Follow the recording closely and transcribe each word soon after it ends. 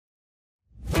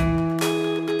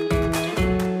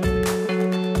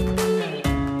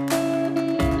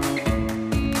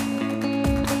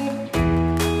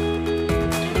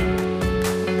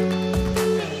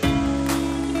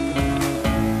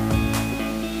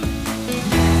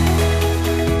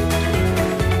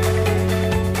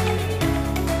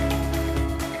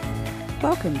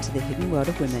Welcome to The Hidden World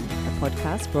of Women, a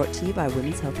podcast brought to you by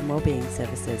Women's Health and Wellbeing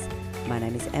Services. My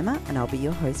name is Emma and I'll be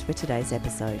your host for today's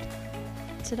episode.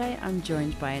 Today I'm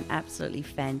joined by an absolutely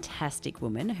fantastic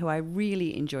woman who I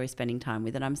really enjoy spending time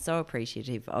with, and I'm so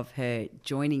appreciative of her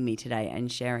joining me today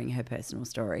and sharing her personal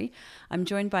story. I'm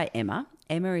joined by Emma.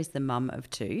 Emma is the mum of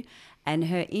two, and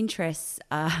her interests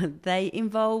they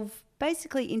involve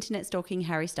basically internet stalking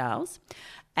Harry Styles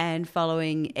and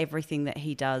following everything that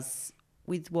he does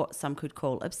with what some could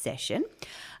call obsession,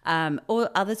 or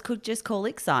others could just call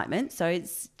excitement. So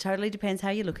it totally depends how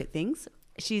you look at things.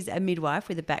 She's a midwife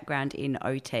with a background in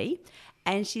OT,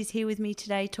 and she's here with me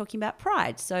today talking about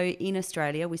Pride. So in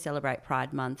Australia, we celebrate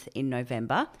Pride Month in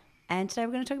November, and today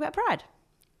we're going to talk about Pride.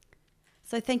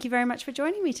 So thank you very much for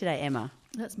joining me today, Emma.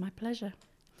 That's my pleasure.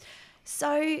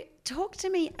 So talk to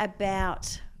me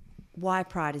about why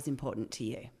Pride is important to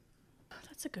you.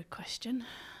 That's a good question.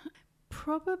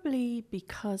 Probably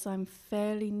because I'm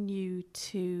fairly new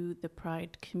to the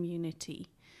Pride community.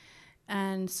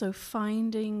 And so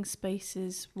finding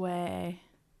spaces where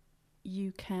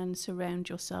you can surround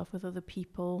yourself with other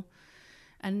people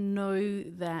and know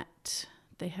that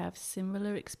they have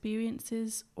similar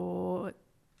experiences or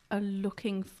are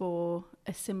looking for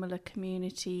a similar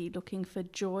community, looking for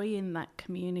joy in that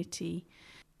community.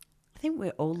 I think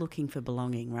we're all looking for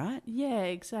belonging, right? Yeah,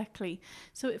 exactly.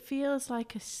 So it feels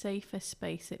like a safer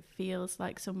space. It feels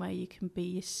like somewhere you can be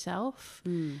yourself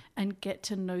and get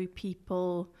to know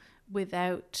people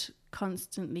without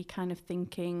constantly kind of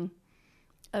thinking,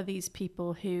 are these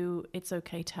people who it's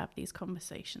okay to have these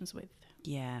conversations with?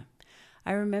 Yeah.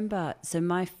 I remember, so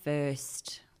my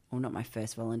first, well, not my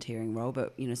first volunteering role,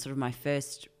 but, sort of my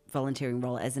first volunteering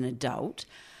role as an adult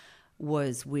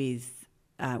was with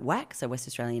WAC, so West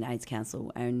Australian AIDS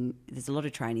Council, and there's a lot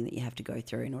of training that you have to go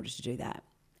through in order to do that.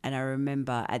 And I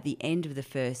remember at the end of the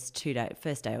first 2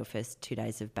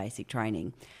 days of basic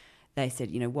training, they said,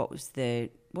 what's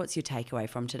your takeaway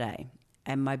from today?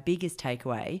 And my biggest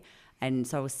takeaway, and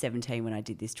so I was 17 when I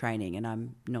did this training, and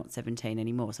I'm not 17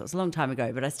 anymore, so it was a long time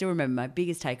ago, but I still remember my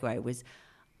biggest takeaway was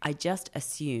I just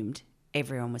assumed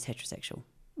everyone was heterosexual.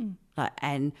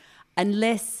 And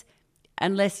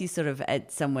unless you sort of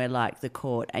at somewhere like the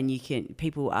court and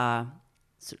people are,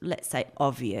 let's say,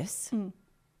 obvious,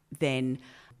 then,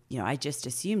 I just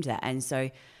assumed that. And so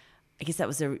I guess that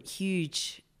was a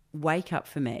huge wake up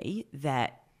for me,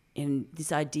 that in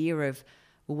this idea of,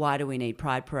 well, why do we need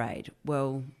Pride Parade?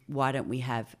 Well, why don't we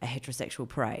have a heterosexual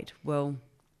parade? Well,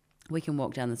 we can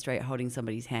walk down the street holding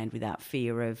somebody's hand without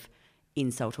fear of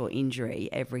insult or injury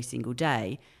every single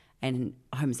day. And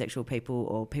homosexual people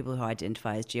or people who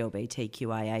identify as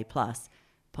GLBTQIA+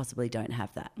 possibly don't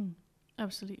have that.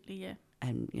 Absolutely, yeah.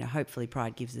 And, hopefully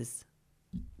Pride gives us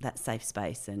that safe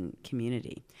space and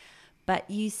community. But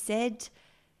you said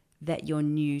that you're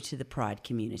new to the Pride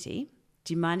community.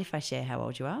 Do you mind if I share how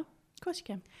old you are? Of course you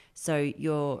can. So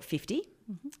you're 50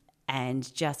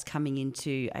 and just coming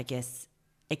into, I guess,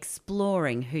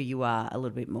 exploring who you are a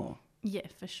little bit more. Yeah,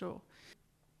 for sure.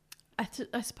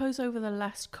 I suppose over the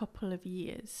last couple of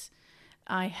years,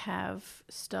 I have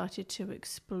started to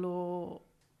explore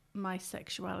my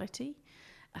sexuality,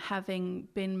 having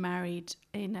been married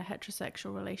in a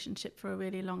heterosexual relationship for a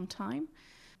really long time,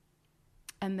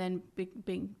 and then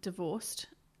being divorced,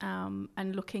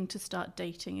 and looking to start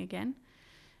dating again,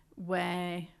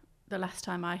 where the last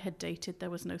time I had dated,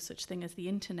 there was no such thing as the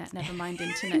internet, never mind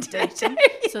internet dating.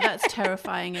 So that's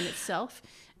terrifying in itself.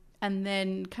 And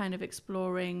then kind of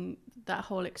exploring that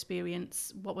whole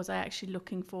experience. What was I actually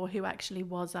looking for? Who actually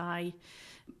was I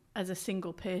as a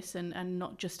single person and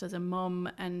not just as a mum?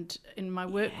 And in my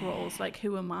work roles, like,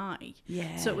 who am I?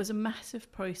 Yeah. So it was a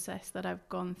massive process that I've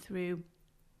gone through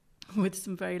with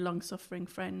some very long-suffering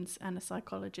friends and a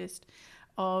psychologist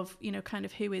of, kind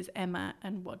of who is Emma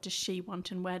and what does she want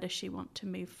and where does she want to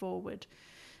move forward?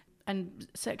 And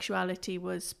sexuality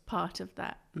was part of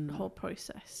that whole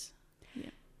process.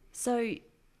 Yeah. So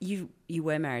you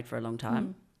were married for a long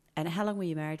time. And how long were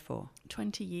you married for?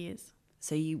 20 years.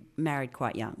 So you married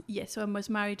quite young? Yeah, so I was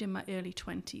married in my early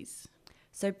 20s.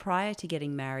 So prior to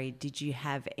getting married, did you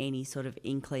have any sort of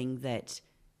inkling that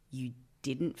you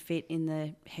didn't fit in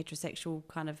the heterosexual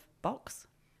kind of box?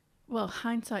 Well,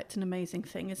 hindsight's an amazing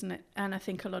thing, isn't it? And I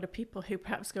think a lot of people who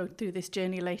perhaps go through this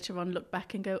journey later on look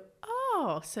back and go,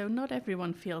 oh, so not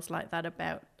everyone feels like that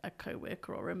about a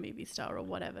co-worker or a movie star or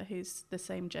whatever who's the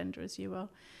same gender as you are.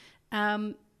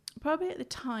 Probably at the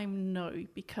time, no,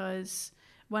 because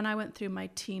when I went through my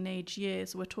teenage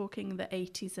years, we're talking the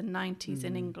 80s and 90s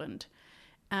in England,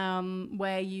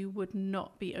 where you would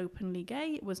not be openly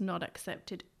gay. It was not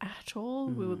accepted at all.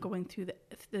 We were going through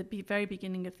the very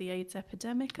beginning of the AIDS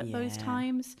epidemic at those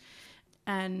times.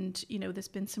 And, you know, there's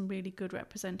been some really good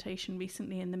representation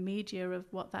recently in the media of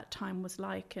what that time was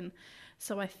like. And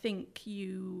so I think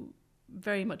you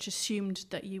very much assumed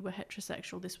that you were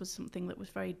heterosexual. This was something that was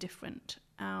very different.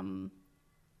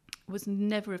 Was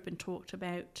never have been talked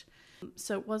about.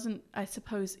 So it wasn't, I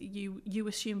suppose, you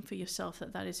assume for yourself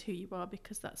that that is who you are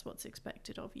because that's what's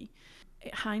expected of you.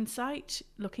 In hindsight,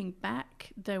 looking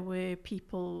back, there were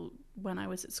people when I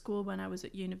was at school, when I was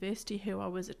at university, who I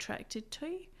was attracted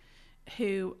to,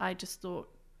 who I just thought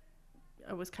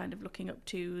I was kind of looking up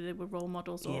to. They were role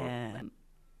models, or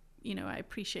you know, I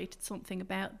appreciated something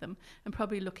about them. And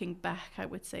probably looking back, I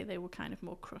would say they were kind of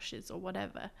more crushes or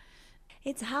whatever.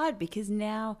 It's hard because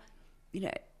now, you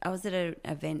know, I was at an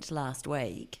event last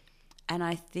week, and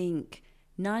I think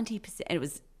 90%, it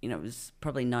was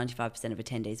probably 95% of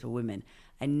attendees were women,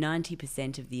 and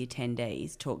 90% of the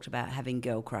attendees talked about having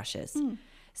girl crushes.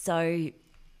 So,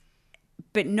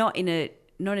 but not in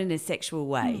a sexual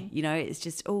way, you know, it's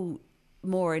just all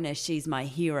more in a she's my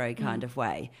hero kind of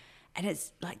way. And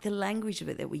it's like the language of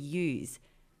it that we use,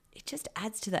 it just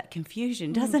adds to that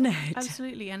confusion, doesn't it?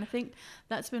 Absolutely. And I think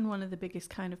that's been one of the biggest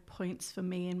kind of points for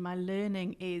me in my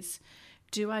learning is,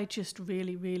 do I just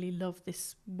really, really love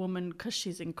this woman because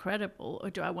she's incredible, or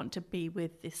do I want to be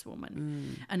with this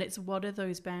woman? And it's, what are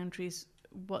those boundaries?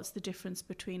 What's the difference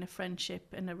between a friendship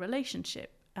and a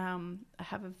relationship? I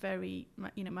have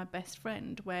my best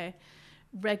friend, where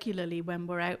regularly when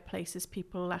we're out places,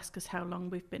 people ask us how long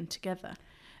we've been together.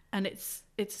 And it's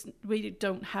we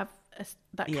don't have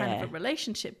that kind of a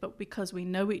relationship, but because we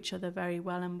know each other very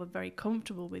well and we're very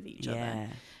comfortable with each other,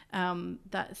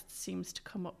 that seems to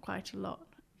come up quite a lot.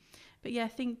 But yeah, I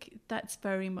think that's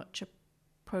very much a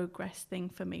progress thing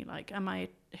for me. Like,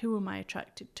 who am I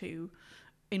attracted to?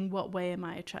 In what way am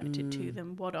I attracted to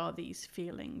them? What are these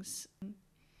feelings?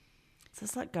 So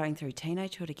it's like going through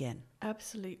teenagehood again.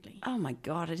 Absolutely. Oh my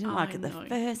God, I didn't like it the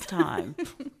first time.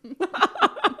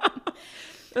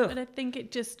 But I think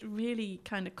it just really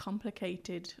kind of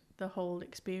complicated the whole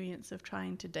experience of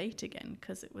trying to date again,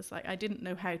 because it was like I didn't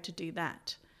know how to do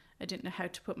that. I didn't know how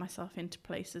to put myself into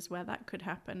places where that could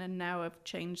happen. And now I've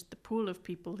changed the pool of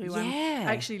people who I'm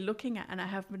actually looking at, and I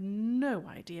have no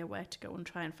idea where to go and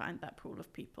try and find that pool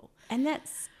of people. And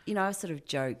that's, you know, I've sort of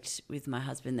joked with my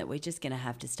husband that we're just going to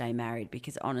have to stay married,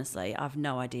 because honestly, I've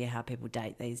no idea how people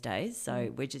date these days.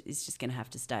 So it's just going to have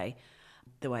to stay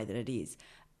the way that it is.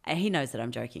 And he knows that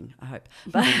I'm joking, I hope.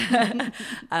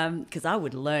 Because I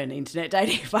would learn internet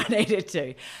dating if I needed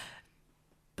to.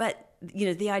 But, you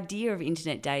know, the idea of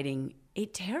internet dating,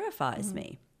 it terrifies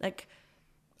me. Like,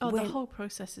 the whole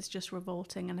process is just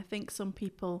revolting. And I think some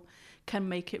people can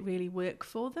make it really work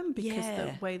for them because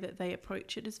the way that they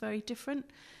approach it is very different.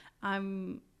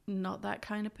 I'm not that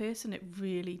kind of person. It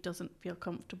really doesn't feel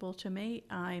comfortable to me.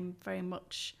 I'm very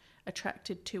much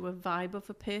attracted to a vibe of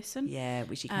a person. Yeah,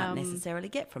 which you can't necessarily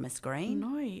get from a screen.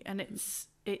 No, and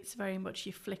it's very much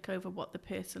you flick over what the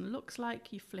person looks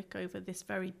like, you flick over this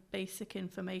very basic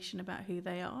information about who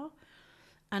they are.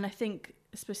 And I think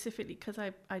specifically because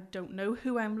I don't know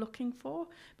who I'm looking for,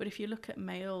 but if you look at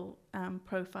male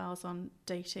profiles on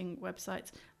dating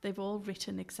websites, they've all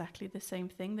written exactly the same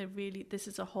thing. This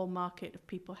is a whole market of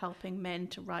people helping men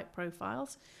to write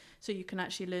profiles, so you can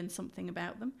actually learn something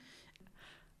about them.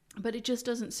 But it just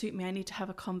doesn't suit me. I need to have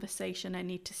a conversation. I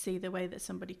need to see the way that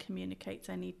somebody communicates.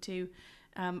 I need to,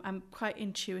 I'm quite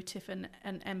intuitive and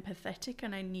empathetic,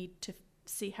 and I need to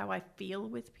see how I feel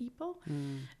with people.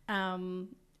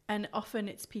 And often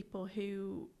it's people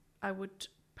who I would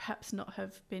perhaps not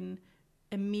have been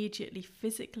immediately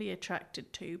physically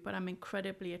attracted to, but I'm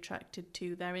incredibly attracted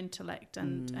to their intellect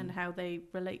and how they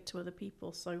relate to other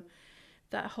people. So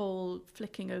that whole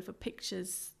flicking over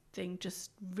pictures thing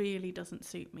just really doesn't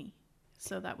suit me.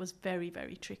 So that was very,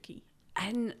 very tricky.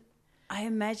 And I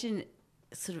imagine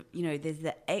sort of, you know, there's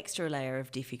the extra layer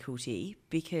of difficulty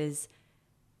because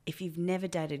if you've never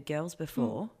dated girls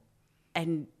before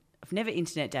and I've never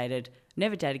internet dated,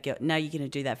 never dated girl, now you're going to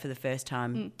do that for the first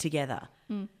time together.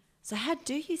 So how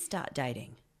do you start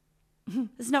dating?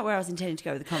 This is not where I was intending to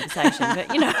go with the conversation,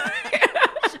 but, you know.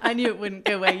 I knew it wouldn't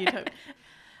go where you'd hope.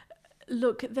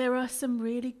 Look, there are some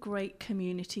really great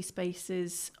community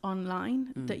spaces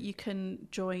online that you can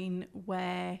join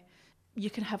where you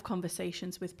can have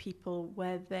conversations with people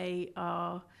where they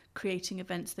are creating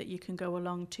events that you can go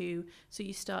along to. So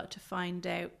you start to find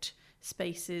out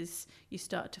spaces, you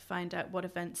start to find out what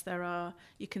events there are,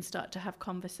 you can start to have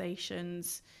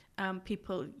conversations.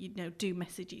 People, you know, do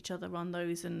message each other on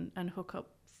those and hook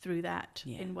up through that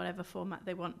in whatever format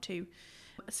they want to.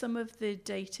 Some of the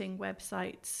dating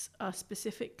websites are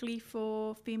specifically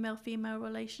for female-female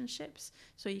relationships,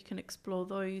 so you can explore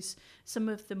those. Some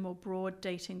of the more broad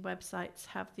dating websites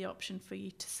have the option for you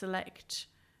to select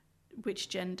which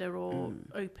gender or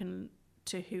open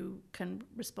to who can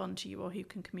respond to you or who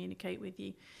can communicate with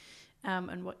you,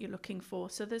 and what you're looking for.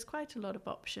 So there's quite a lot of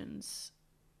options.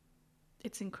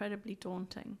 It's incredibly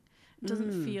daunting. It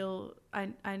doesn't feel... I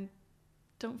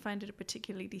don't find it a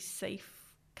particularly safe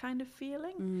kind of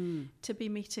feeling to be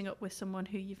meeting up with someone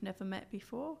who you've never met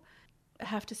before. I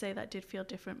have to say that did feel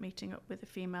different meeting up with a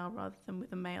female rather than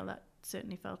with a male. That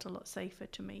certainly felt a lot safer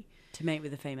to me. To meet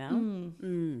with a female?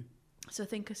 So I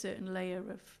think a certain layer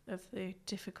of the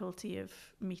difficulty of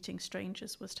meeting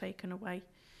strangers was taken away.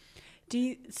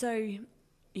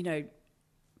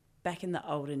 Back in the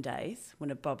olden days,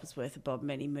 when a bob was worth a bob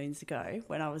many moons ago,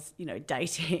 when I was,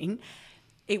 dating,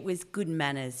 it was good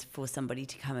manners for somebody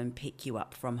to come and pick you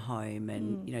up from home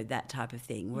and, that type of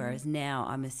thing. Whereas now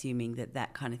I'm assuming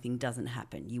that kind of thing doesn't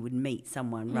happen. You would meet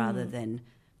someone rather than,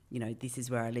 this is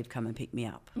where I live, come and pick me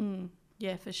up.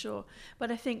 Yeah, for sure.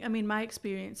 But I think, my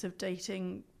experience of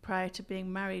dating prior to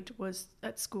being married was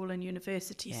at school and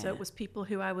university. So it was people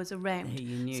who I was around. Who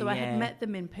you knew, so I had met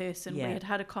them in person. We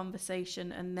had a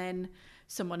conversation, and then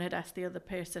someone had asked the other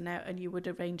person out and you would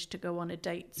arrange to go on a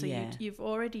date. So you've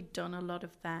already done a lot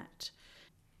of that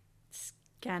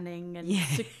scanning and,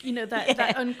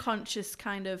 that unconscious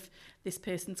kind of, this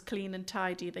person's clean and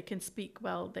tidy, they can speak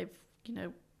well, they've,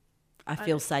 I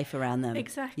feel safe around them.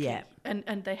 Exactly. Yeah.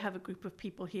 And they have a group of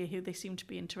people here who they seem to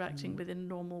be interacting with in a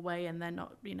normal way, and they're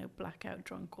not, blackout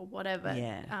drunk or whatever.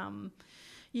 Yeah.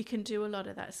 You can do a lot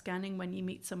of that scanning when you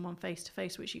meet someone face to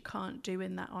face, which you can't do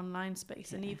in that online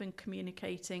space. And even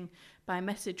communicating by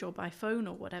message or by phone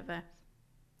or whatever,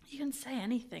 you can say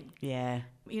anything. Yeah.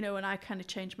 And I kind of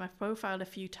changed my profile a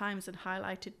few times and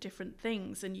highlighted different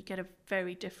things, and you get a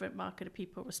very different market of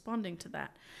people responding to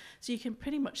that. So you can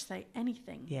pretty much say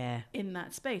anything in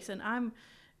that space. And I'm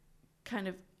kind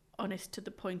of honest to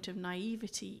the point of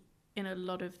naivety in a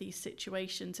lot of these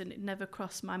situations, and it never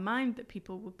crossed my mind that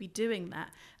people would be doing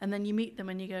that. And then you meet them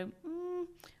and you go, I'm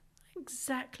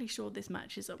exactly sure this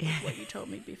matches up with what you told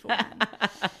me beforehand.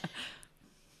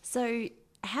 So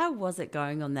how was it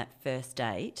going on that first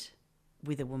date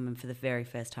with a woman for the very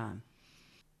first time?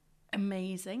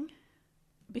 Amazing,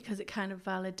 because it kind of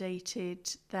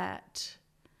validated that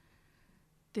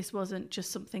this wasn't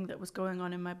just something that was going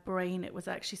on in my brain. It was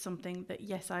actually something that,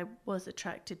 yes, I was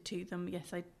attracted to them.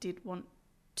 Yes, I did want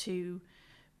to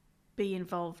be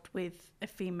involved with a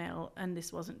female, and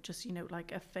this wasn't just,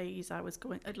 like a phase I was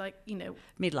going,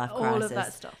 midlife all crisis. of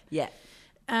that stuff. Yeah.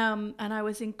 And I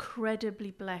was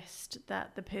incredibly blessed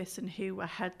that the person who I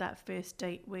had that first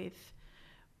date with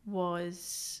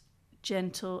was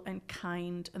gentle and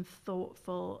kind and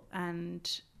thoughtful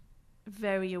and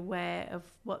very aware of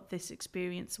what this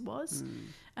experience was.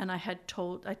 And I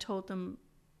told them,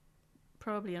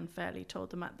 probably unfairly told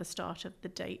them at the start of the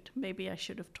date. Maybe I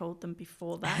should have told them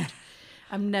before that.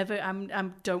 I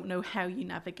don't know how you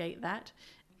navigate that,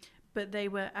 but they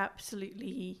were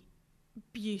absolutely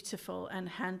beautiful and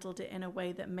handled it in a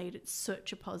way that made it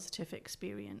such a positive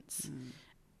experience.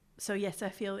 So yes, I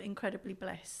feel incredibly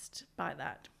blessed by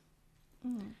that.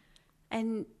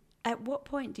 And at what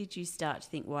point did you start to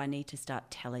think, well, I need to start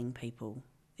telling people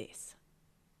this?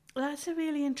 That's a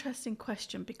really interesting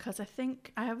question, because I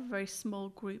think I have a very small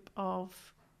group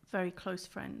of very close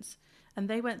friends, and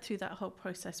they went through that whole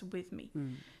process with me.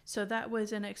 So that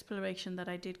was an exploration that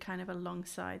I did kind of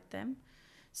alongside them.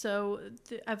 So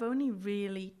I've only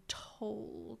really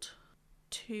told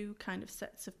two kind of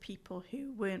sets of people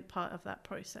who weren't part of that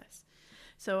process.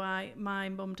 So my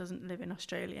mum doesn't live in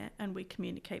Australia, and we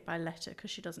communicate by letter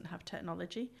because she doesn't have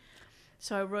technology.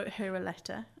 So I wrote her a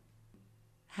letter.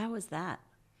 How was that?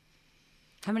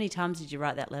 How many times did you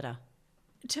write that letter?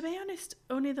 To be honest,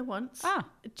 only the once.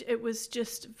 It was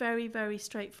just very, very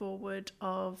straightforward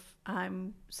of,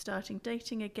 I'm starting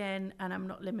dating again, and I'm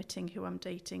not limiting who I'm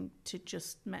dating to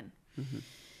just men.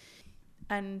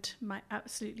 And my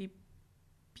absolutely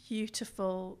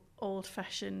beautiful,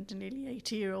 old-fashioned, nearly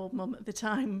 80-year-old mum at the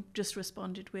time just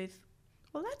responded with,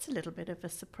 well, that's a little bit of a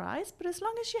surprise, but as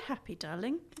long as you're happy,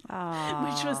 darling.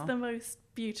 Which was the most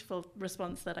beautiful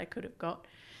response that I could have got.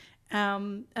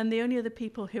 And the only other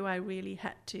people who I really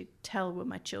had to tell were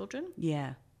my children.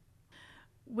 Yeah.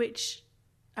 Which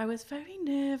I was very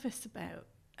nervous about,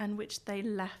 and which they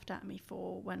laughed at me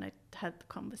for when I had the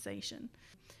conversation.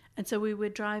 And so we were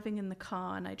driving in the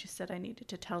car, and I just said I needed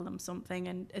to tell them something.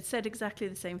 And it said exactly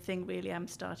the same thing, really. I'm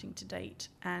starting to date,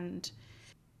 and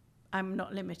I'm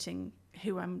not limiting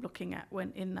who I'm looking at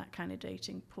when in that kind of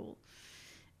dating pool.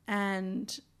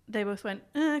 And they both went,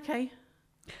 okay,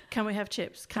 can we have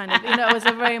chips? Kind of, it was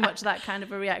very much that kind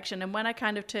of a reaction. And when I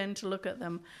kind of turned to look at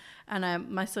them, and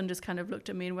my son just kind of looked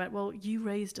at me and went, well, you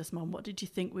raised us, Mum. What did you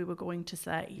think we were going to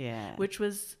say? Yeah. Which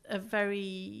was a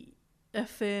very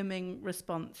affirming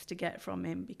response to get from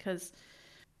him, because,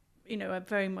 I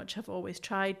very much have always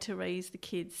tried to raise the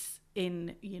kids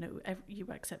in, you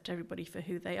accept everybody for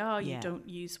who they are. You don't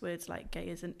use words like gay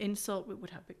as an insult. We would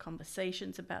have big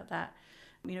conversations about that.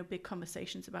 Big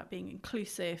conversations about being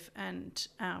inclusive and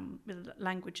with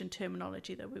language and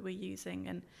terminology that we were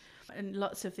using. And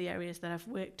lots of the areas that I've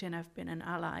worked in, I've been an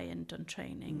ally and done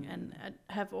training and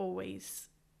have always,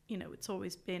 it's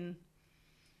always been,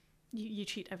 you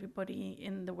treat everybody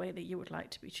in the way that you would like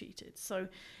to be treated. So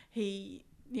he's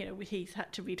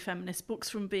had to read feminist books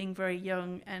from being very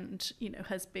young and,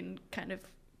 has been kind of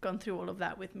gone through all of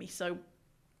that with me. So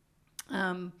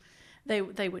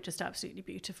they were just absolutely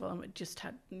beautiful, and we just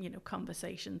had,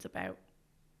 conversations about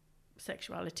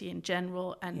sexuality in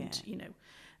general. And,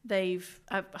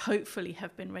 I've hopefully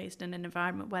have been raised in an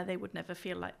environment where they would never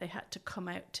feel like they had to come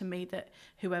out to me, that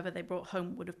whoever they brought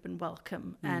home would have been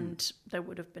welcome and there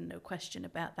would have been no question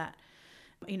about that.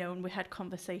 And we had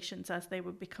conversations as they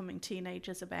were becoming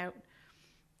teenagers about,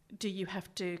 do you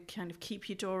have to kind of keep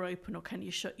your door open, or can you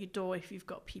shut your door if you've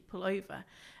got people over?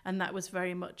 And that was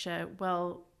very much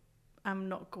well, I'm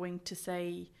not going to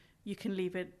say you can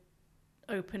leave it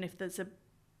open if there's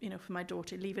for my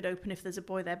daughter, leave it open if there's a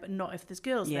boy there, but not if there's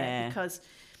girls there, because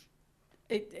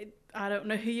I don't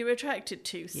know who you're attracted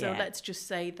to. So let's just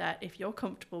say that if you're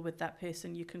comfortable with that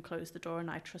person, you can close the door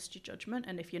and I trust your judgment.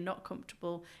 And if you're not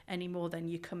comfortable anymore, then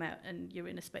you come out and you're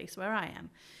in a space where I am.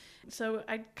 So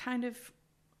I kind of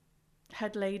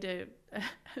had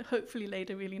hopefully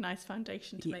laid a really nice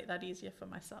foundation to make that easier for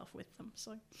myself with them.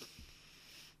 So.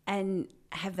 And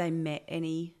have they met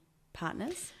any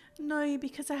partners? No,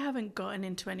 because I haven't gotten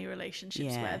into any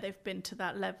relationships where they've been to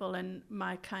that level. And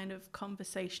my kind of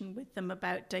conversation with them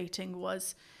about dating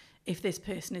was, if this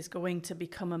person is going to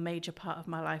become a major part of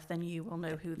my life, then you will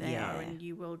know who they are and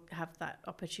you will have that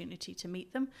opportunity to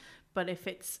meet them. But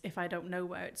if I don't know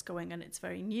where it's going and it's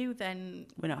very new, then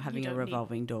we're not having a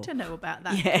revolving door to know about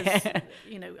that. Because,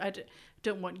 I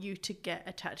don't want you to get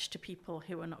attached to people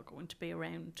who are not going to be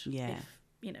around. Yeah.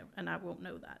 And I won't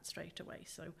know that straight away.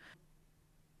 So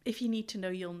if you need to know,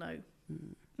 you'll know.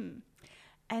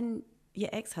 And your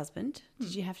ex-husband,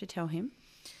 did you have to tell him?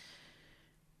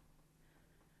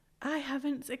 I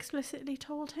haven't explicitly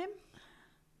told him.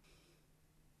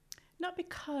 Not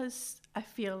because I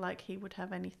feel like he would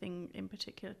have anything in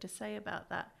particular to say about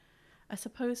that. I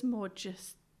suppose more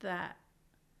just that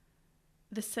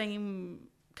the same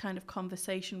kind of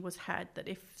conversation was had, that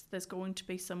if there's going to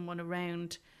be someone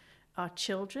around our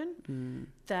children,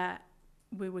 that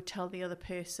we would tell the other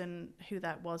person who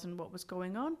that was and what was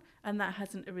going on. And that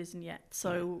hasn't arisen yet.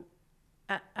 So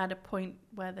at a point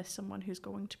where there's someone who's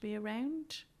going to be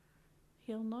around,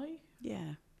 he'll know.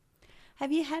 Yeah.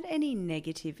 Have you had any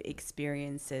negative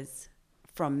experiences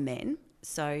from men?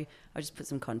 So I'll just put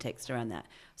some context around that.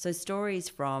 So stories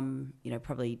from,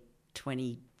 probably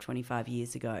 20, 25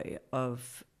 years ago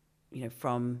of,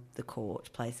 from the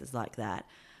court, places like that,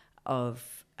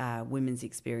 of women's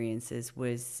experiences,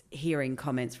 was hearing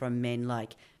comments from men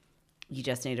like, you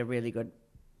just need a really good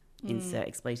insert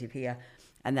expletive here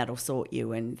and that'll sort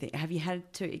you. And have you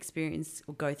had to experience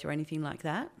or go through anything like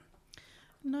that?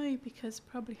 No, because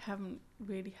probably haven't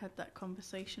really had that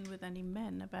conversation with any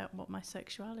men about what my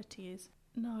sexuality is.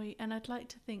 No, and I'd like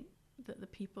to think that the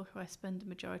people who I spend the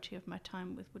majority of my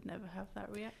time with would never have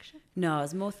that reaction. No, I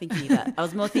was more thinking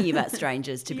about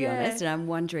strangers, to be honest, and I'm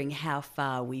wondering how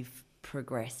far we've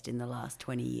progressed in the last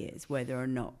 20 years, whether or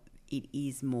not it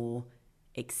is more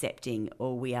accepting,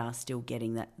 or we are still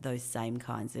getting those same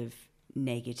kinds of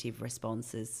negative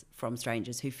responses from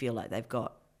strangers who feel like they've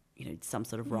got some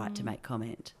sort of right to make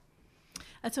comment.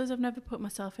 I suppose I've never put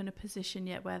myself in a position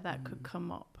yet where that could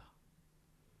come up.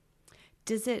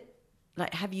 Does it,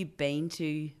 have you been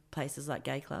to places like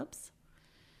gay clubs?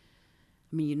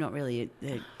 I mean, you're not really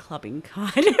a clubbing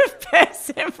kind of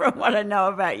person from what I know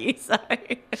about you, so.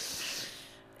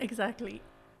 Exactly.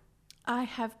 I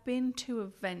have been to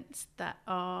events that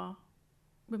are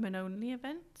women-only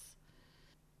events.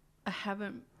 I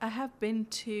have been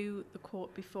to the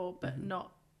court before, but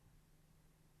not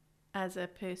as a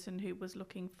person who was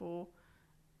looking for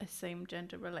a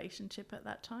same-gender relationship at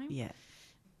that time. Yeah.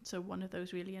 So one of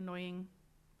those really annoying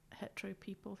hetero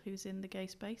people who's in the gay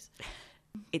space.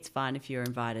 It's fine if you're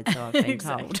invited, so I've been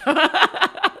told.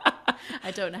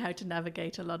 I don't know how to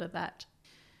navigate a lot of that.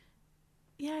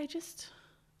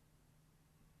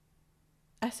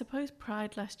 I suppose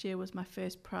Pride last year was my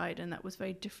first Pride, and that was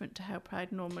very different to how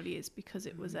Pride normally is because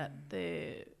it was at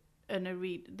the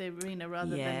arena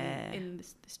rather than in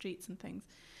the streets and things.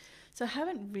 So I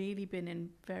haven't really been in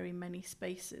very many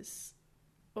spaces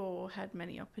or had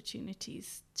many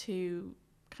opportunities to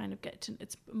kind of get to.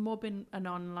 It's more been an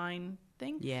online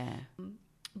thing. Yeah.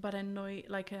 But I know,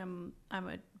 like, I'm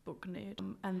a book nerd,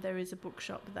 and there is a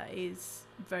bookshop that is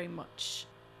very much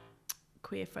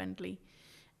queer friendly,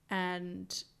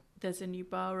 and there's a new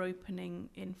bar opening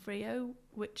in Frio,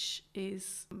 which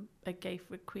is a gay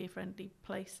queer friendly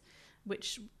place,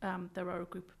 which there are a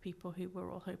group of people who were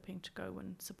all hoping to go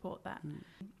and support that.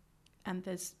 And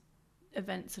there's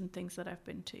events and things that I've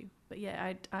been to. But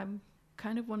yeah, I'm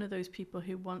kind of one of those people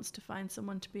who wants to find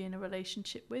someone to be in a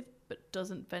relationship with, but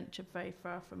doesn't venture very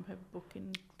far from her book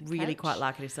in the Really couch. quite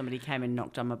like it if somebody came and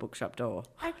knocked on my bookshop door.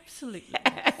 Absolutely.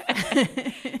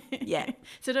 Yeah.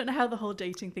 So I don't know how the whole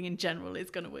dating thing in general is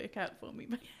going to work out for me.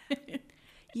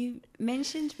 You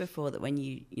mentioned before that when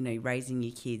you raising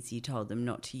your kids, you told them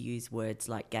not to use words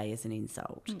like gay as an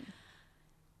insult.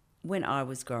 When I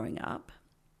was growing up,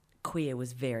 queer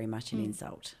was very much an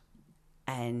insult.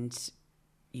 And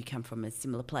you come from a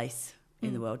similar place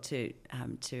in the world to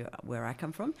where I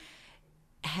come from.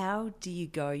 How do you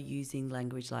go using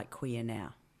language like queer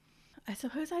now? I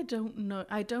suppose I don't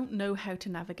know how to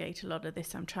navigate a lot of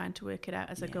this. I'm trying to work it out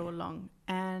as I go along.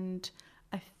 And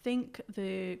I think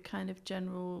the kind of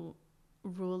general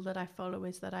rule that I follow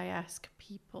is that I ask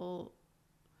people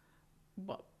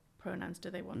what pronouns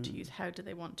do they want to use, how do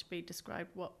they want to be described,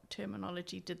 what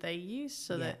terminology did they use,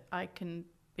 so that I can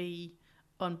be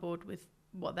on board with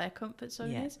what their comfort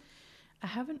zone is. I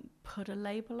haven't put a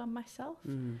label on myself,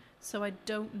 so I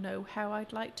don't know how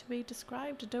I'd like to be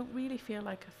described. I don't really feel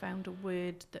like I found a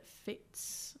word that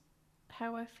fits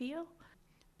how I feel.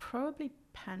 Probably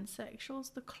pansexual's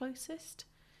the closest.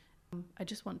 I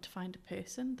just want to find a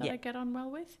person that I get on well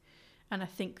with, and I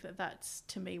think that that's,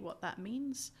 to me, what that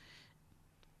means.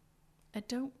 I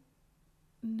don't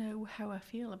know how I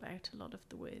feel about a lot of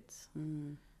the words.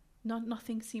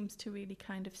 Nothing seems to really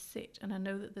kind of sit, and I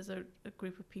know that there's a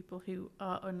group of people who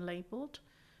are unlabelled,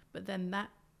 but then that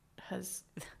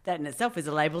in itself is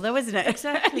a label though, isn't it?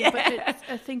 Exactly. But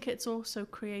I think it's also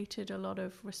created a lot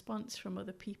of response from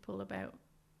other people about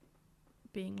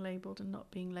being labelled and not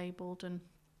being labelled, and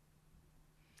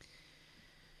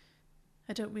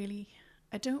I don't really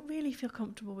feel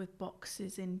comfortable with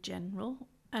boxes in general,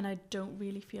 and I don't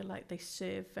really feel like they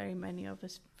serve very many of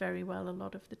us very well a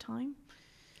lot of the time.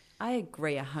 I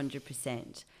agree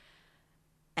 100%.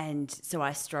 And so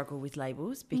I struggle with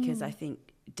labels because I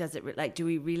think, do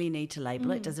we really need to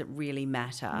label it? Does it really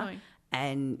matter? No.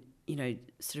 And,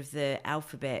 sort of the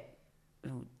alphabet,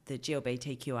 the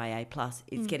GLBTQIA plus,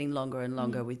 is getting longer and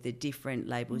longer with the different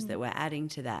labels that we're adding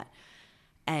to that.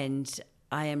 And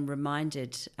I am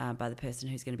reminded by the person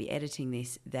who's going to be editing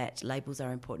this that labels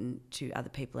are important to other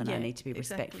people, and I need to be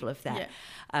respectful of that.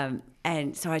 Yeah.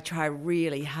 And so I try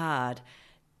really hard.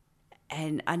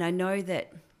 And I know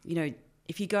that,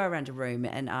 if you go around a room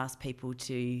and ask people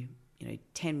to,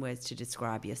 10 words to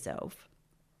describe yourself,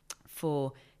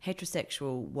 for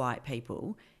heterosexual white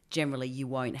people, generally you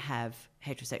won't have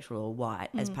heterosexual or white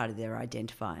as part of their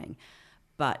identifying.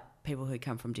 But people who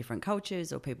come from different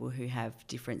cultures or people who have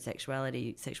different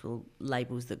sexual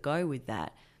labels that go with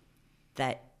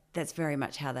that's very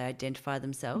much how they identify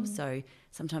themselves. So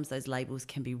sometimes those labels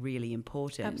can be really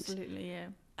important. Absolutely, yeah.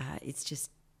 It's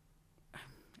just,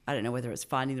 I don't know whether it's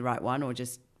finding the right one or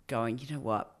just going, you know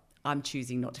what, I'm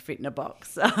choosing not to fit in a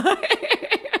box.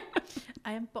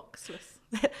 I am boxless.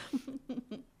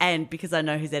 And because I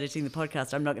know who's editing the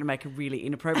podcast, I'm not going to make a really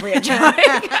inappropriate joke.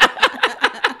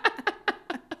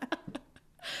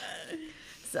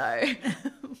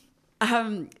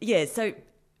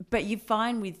 But you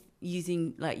find with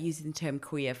using the term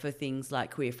queer for things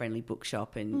like queer friendly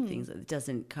bookshop and things, it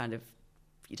doesn't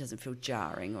feel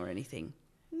jarring or anything.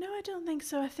 No, I don't think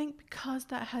so. I think because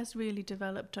that has really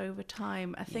developed over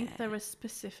time, I think there are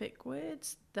specific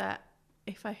words that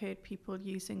if I heard people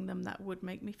using them, that would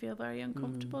make me feel very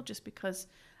uncomfortable just because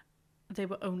they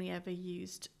were only ever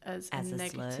used as a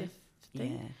negative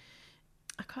thing.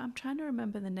 Yeah. I'm trying to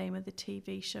remember the name of the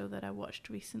TV show that I watched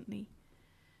recently.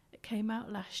 It came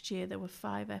out last year. There were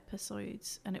 5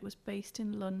 episodes, and it was based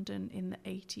in London in the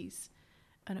 80s,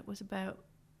 and it was about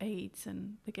AIDS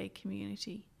and the gay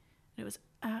community. And it was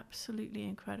absolutely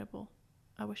incredible.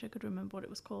 I wish I could remember what it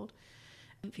was called.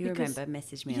 If you remember,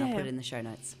 message me and I'll put it in the show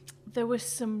notes. There was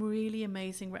some really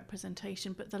amazing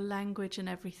representation, but the language and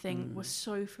everything was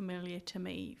so familiar to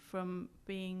me from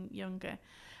being younger.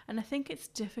 And I think it's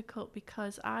difficult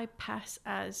because I pass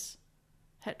as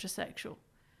heterosexual,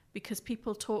 because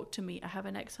people talk to me. I have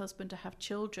an ex-husband, I have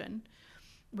children,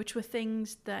 which were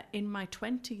things that in my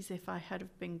 20s, if I had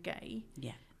have been gay,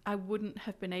 I wouldn't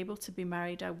have been able to be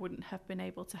married. I wouldn't have been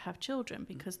able to have children,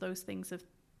 because those things have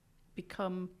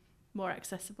become more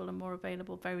accessible and more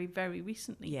available very, very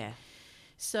recently. Yeah.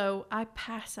 So I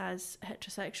pass as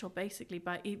heterosexual basically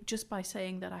by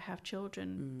saying that I have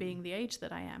children, being the age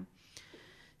that I am.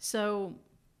 So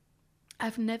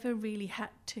I've never really had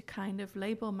to kind of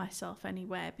label myself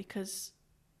anywhere, because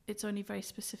it's only very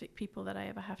specific people that I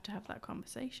ever have to have that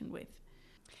conversation with.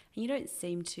 And you don't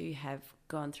seem to have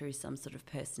gone through some sort of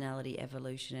personality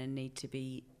evolution and need to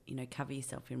be, cover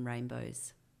yourself in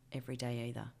rainbows every day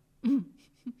either.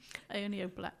 I only own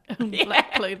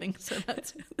black clothing, so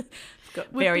that's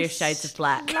got various shades of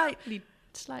black.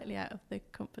 Slightly out of the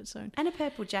comfort zone. And a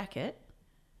purple jacket.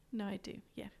 No, I do,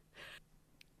 yeah.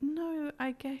 No,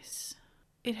 I guess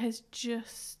it has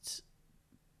just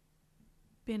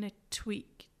been a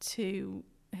tweak to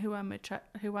who I'm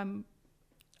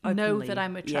Openly, that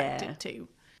I'm attracted to,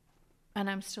 and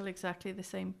I'm still exactly the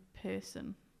same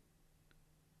person.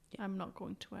 Yeah. I'm not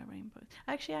going to wear rainbows.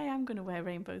 Actually, I am going to wear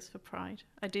rainbows for Pride.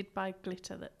 I did buy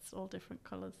glitter that's all different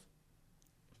colours.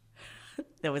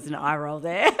 There was an eye roll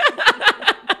there.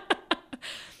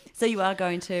 So you are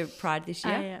going to Pride this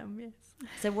year? I am, yes.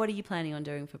 So what are you planning on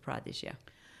doing for Pride this year?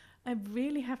 I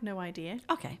really have no idea.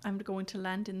 Okay. I'm going to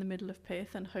land in the middle of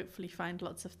Perth and hopefully find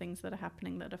lots of things that are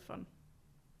happening that are fun.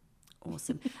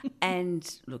 Awesome.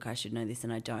 And look, I should know this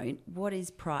and I don't. What does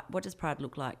Pride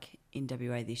look like in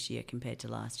WA this year compared to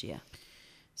last year?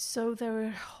 So there are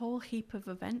a whole heap of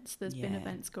events. There's been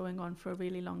events going on for a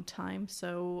really long time.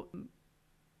 So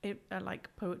I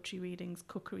like poetry readings,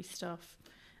 cookery stuff,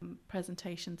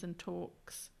 presentations and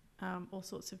talks. All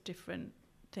sorts of different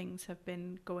things have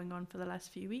been going on for the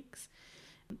last few weeks.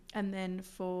 And then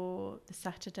for the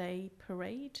Saturday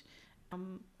parade,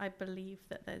 I believe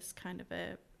that there's kind of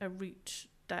a route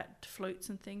that floats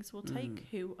and things will take,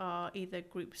 who are either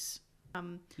groups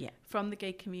from the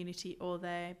gay community or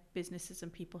their businesses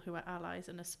and people who are allies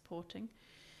and are supporting.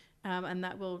 And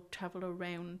that will travel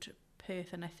around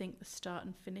Perth, and I think the start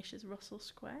and finish is Russell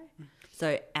Square.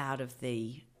 So out of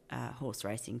the horse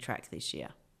racing track this year?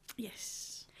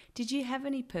 Yes. Did you have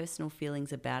any personal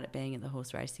feelings about it being at the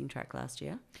horse racing track last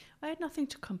year? I had nothing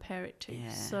to compare it to. Yeah.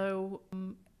 So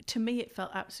to me, it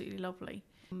felt absolutely lovely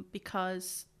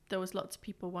because there was lots of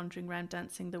people wandering around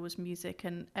dancing. There was music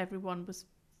and everyone was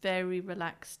very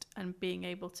relaxed and being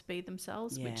able to be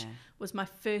themselves, which was my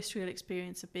first real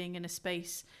experience of being in a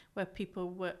space where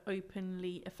people were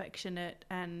openly affectionate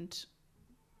and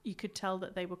you could tell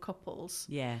that they were couples.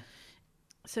 Yeah.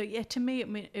 So yeah, to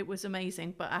me, it was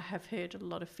amazing, but I have heard a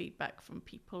lot of feedback from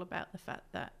people about the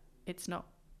fact that it's not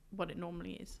what it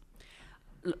normally is.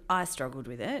 I struggled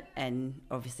with it, and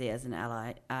obviously as an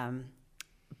ally,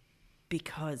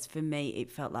 because for me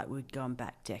it felt like we'd gone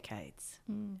back decades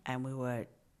and we were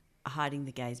hiding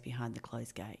the gays behind the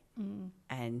closed gate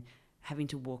and having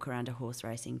to walk around a horse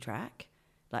racing track.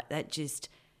 Like that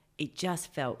it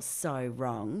just felt so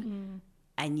wrong.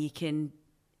 And you can,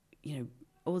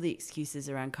 all the excuses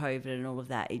around COVID and all of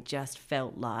that, it just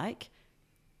felt like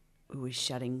we were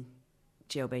shutting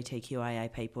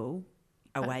GLBTQIA people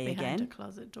away behind again. A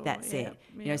closet door. That's it.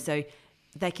 Yeah. So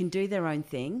they can do their own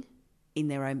thing in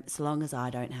their own, so long as I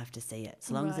don't have to see it,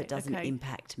 so long as it doesn't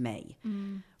impact me.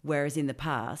 Whereas in the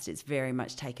past, it's very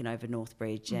much taken over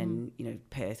Northbridge and,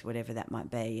 Perth, whatever that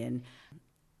might be.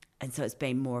 And so it's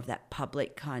been more of that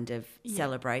public kind of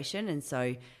celebration. And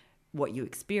so what you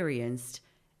experienced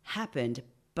happened,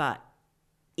 but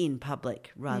in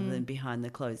public rather than behind the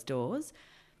closed doors.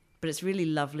 But it's really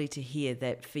lovely to hear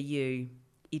that for you,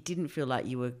 it didn't feel like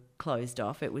you were closed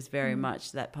off. It was very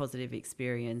much that positive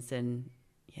experience and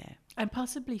And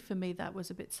possibly for me that was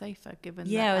a bit safer, given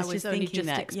that I was only just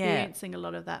experiencing a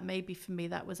lot of that. Maybe for me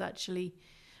that was actually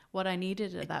what I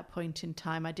needed at that point in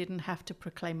time. I didn't have to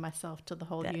proclaim myself to the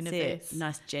whole universe.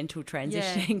 Nice gentle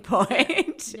transitioning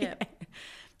point. Yeah.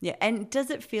 Yeah. And does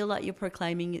it feel like you're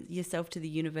proclaiming yourself to the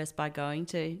universe by going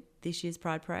to this year's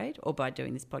Pride Parade or by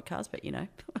doing this podcast? But,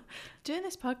 Doing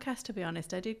this podcast, to be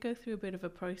honest, I did go through a bit of a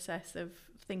process of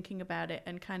thinking about it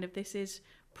and kind of this is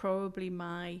probably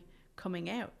my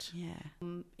coming out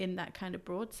in that kind of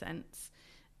broad sense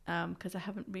because I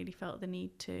haven't really felt the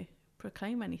need to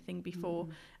proclaim anything before.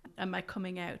 And my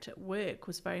coming out at work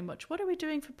was very much, what are we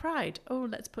doing for Pride? Oh,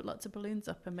 let's put lots of balloons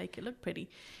up and make it look pretty.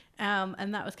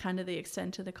 And that was kind of the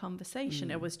extent of the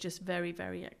conversation. It was just very,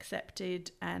 very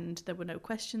accepted and there were no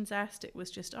questions asked. It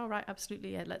was just, all right,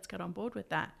 absolutely, let's get on board with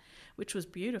that, which was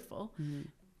beautiful.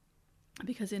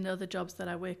 because in other jobs that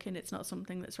I work in, it's not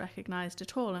something that's recognised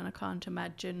at all, and I can't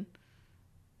imagine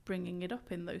bringing it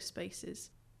up in those spaces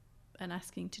and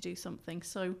asking to do something.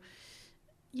 So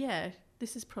yeah,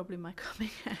 this is probably my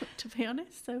coming out, to be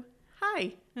honest. So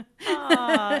hi.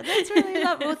 Oh, that's really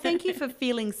lovely. Well, thank you for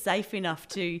feeling safe enough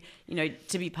to,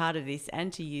 to be part of this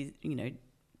and to use,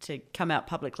 to come out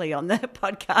publicly on the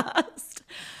podcast.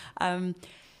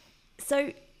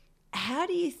 So how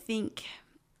do you think,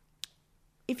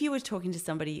 if you were talking to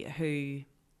somebody who,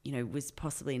 was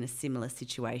possibly in a similar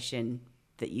situation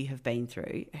that you have been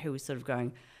through, who was sort of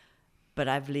going, but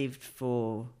I've lived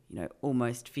for,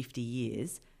 almost 50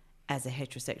 years as a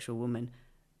heterosexual woman,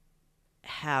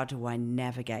 how do I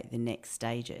navigate the next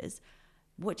stages?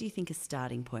 What do you think a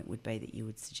starting point would be that you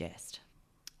would suggest?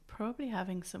 Probably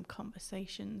having some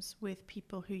conversations with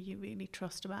people who you really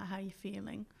trust about how you're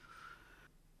feeling.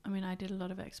 I mean, I did a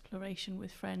lot of exploration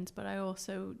with friends, but I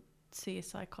also see a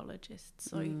psychologist.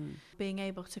 So being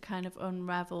able to kind of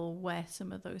unravel where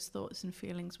some of those thoughts and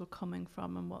feelings were coming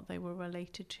from and what they were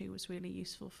related to was really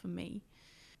useful for me.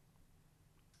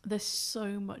 There's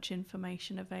so much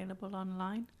information available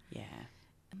online. Yeah.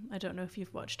 I don't know if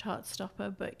you've watched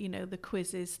Heartstopper, but, the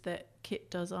quizzes that Kit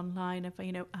does online of,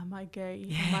 am I gay?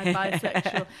 Am I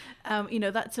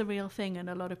bisexual? That's a real thing. And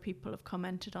a lot of people have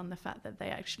commented on the fact that they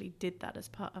actually did that as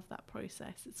part of that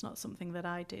process. It's not something that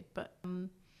I did, but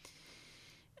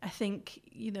I think,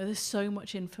 there's so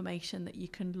much information that you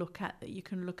can look at,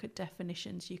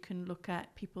 definitions, you can look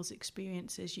at people's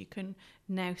experiences, you can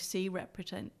now see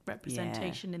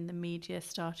representation in the media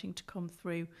starting to come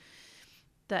through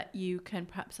that you can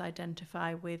perhaps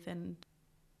identify with and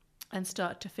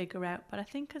start to figure out. But I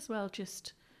think as well,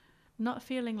 just not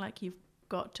feeling like you've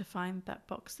got to find that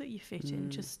box that you fit in,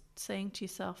 just saying to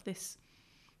yourself, this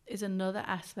is another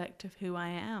aspect of who I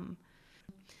am.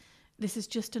 This is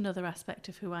just another aspect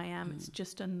of who I am. It's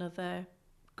just another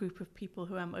group of people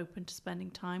who I'm open to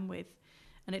spending time with.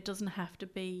 And it doesn't have to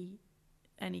be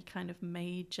any kind of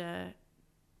major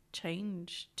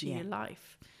change to your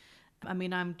life. I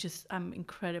mean, I'm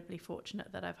incredibly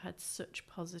fortunate that I've had such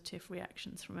positive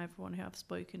reactions from everyone who I've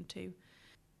spoken to.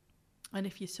 And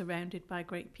if you're surrounded by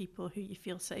great people who you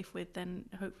feel safe with, then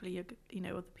hopefully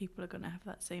other people are going to have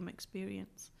that same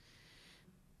experience.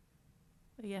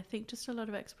 But yeah, I think just a lot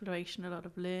of exploration, a lot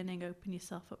of learning, open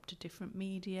yourself up to different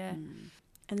media.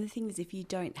 And the thing is, if you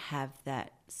don't have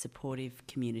that supportive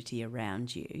community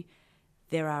around you,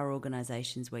 there are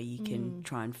organisations where you can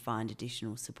try and find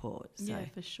additional support. So. Yeah,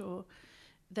 for sure.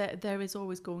 There is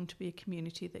always going to be a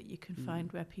community that you can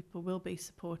find where people will be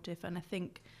supportive. And I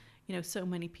think, so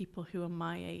many people who are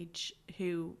my age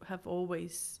who have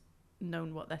always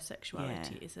known what their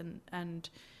sexuality is and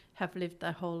have lived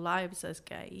their whole lives as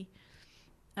gay,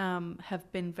 have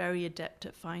been very adept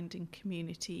at finding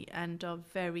community and are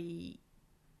very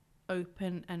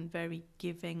open and very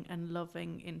giving and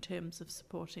loving in terms of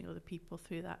supporting other people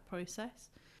through that process.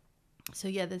 So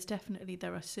yeah,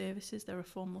 there are services, there are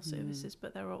formal services,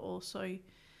 but there are also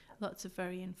lots of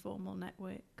very informal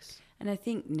networks. And I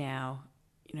think now,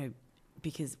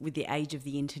 because with the age of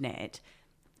the internet,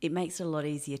 it makes it a lot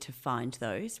easier to find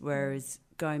those, whereas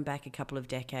going back a couple of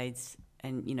decades,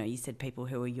 and you said people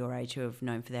who are your age who have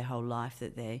known for their whole life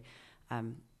that they're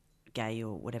gay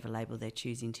or whatever label they're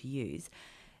choosing to use,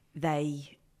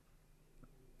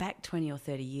 back 20 or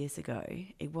 30 years ago,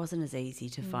 it wasn't as easy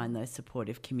to find those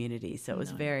supportive communities. So it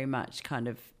was very much kind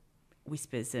of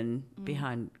whispers and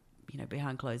behind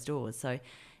closed doors. So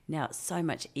now it's so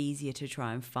much easier to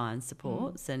try and find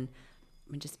supports. And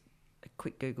I mean, just a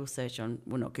quick Google search a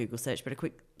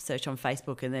quick search on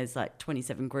Facebook and there's like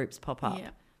 27 groups pop up. Yeah,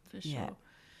 for sure. Yeah.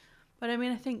 But I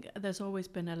mean, I think there's always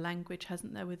been a language,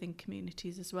 hasn't there, within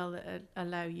communities as well that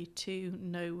allow you to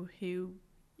know who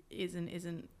is and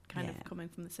isn't kind of coming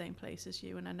from the same place as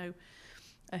you. And I know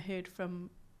I heard from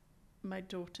my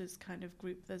daughter's kind of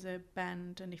group, there's a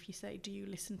band, and if you say, do you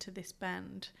listen to this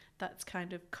band, that's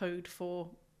kind of code for,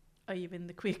 are you in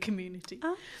the queer community?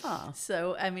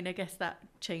 So I mean, I guess that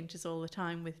changes all the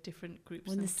time with different groups.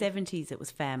 Well, in the 70s it was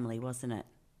family, wasn't it?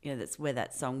 That's where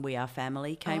that song We Are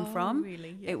Family came from.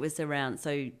 Really? Yeah. It was around,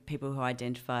 so people who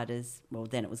identified as, well,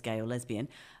 then it was gay or lesbian,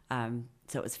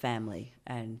 so it was family,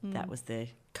 and that was the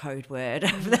code word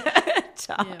of that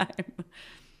time.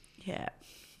 Yeah.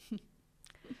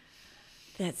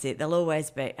 That's it. They'll always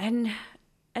be. And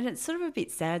it's sort of a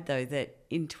bit sad, though, that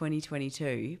in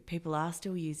 2022, people are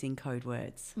still using code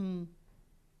words.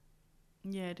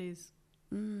 Yeah, it is.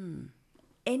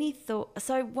 Any thought?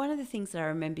 So one of the things that I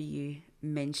remember you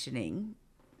mentioning,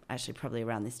 actually probably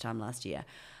around this time last year,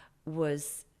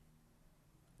 was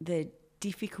the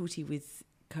difficulty with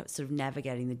sort of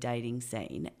navigating the dating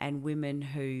scene, and women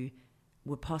who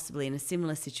were possibly in a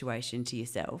similar situation to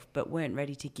yourself but weren't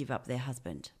ready to give up their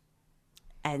husband.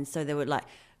 And so they were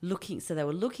looking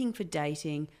for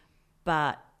dating,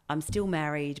 but I'm still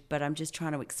married, but I'm just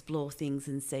trying to explore things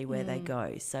and see where they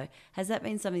go. So has that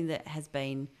been something that has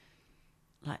been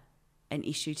like an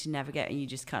issue to navigate, and you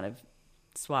just kind of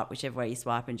swipe whichever way you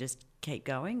swipe and just keep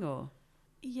going? Or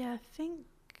yeah, I think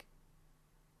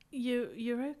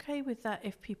you're okay with that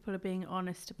if people are being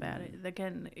honest about it.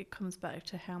 Again, it comes back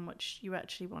to how much you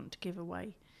actually want to give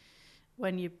away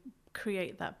when you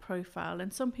create that profile.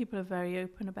 And some people are very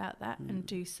open about that and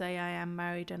do say, I am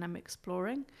married and I'm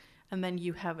exploring. And then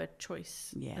you have a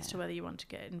choice as to whether you want to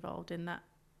get involved in that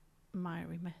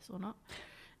miry mess or not,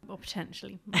 or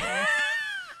potentially.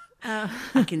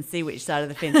 I can see which side of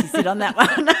the fence you sit on that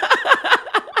one.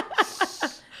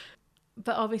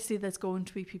 But obviously there's going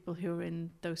to be people who are in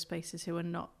those spaces who are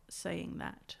not saying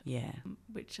that. Yeah.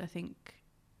 Which I think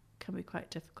can be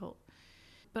quite difficult.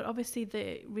 But obviously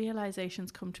the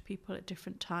realizations come to people at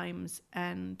different times,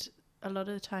 and a lot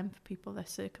of the time for people, their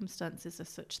circumstances are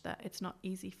such that it's not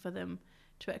easy for them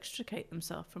to extricate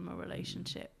themselves from a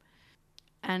relationship.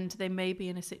 And they may be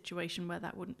in a situation where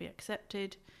that wouldn't be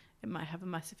accepted. It might have a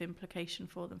massive implication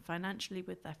for them financially,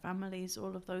 with their families,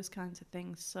 all of those kinds of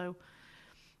things. So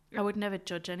I would never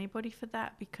judge anybody for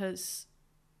that, because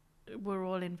we're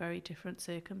all in very different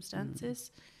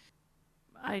circumstances.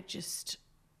 I just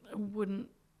wouldn't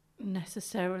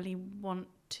necessarily want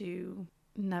to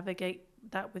navigate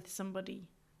that with somebody.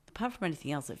 Apart from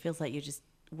anything else, it feels like you're just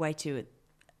way too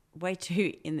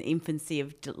in the infancy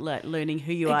of learning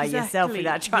who you are yourself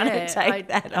without trying to take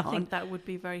that on. I think that would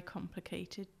be very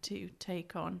complicated to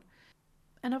take on.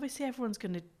 And obviously everyone's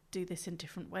going to do this in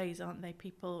different ways, aren't they?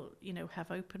 People, have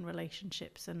open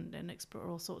relationships and explore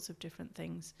all sorts of different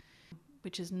things,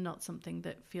 which is not something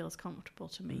that feels comfortable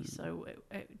to me. So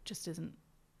it just isn't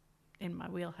in my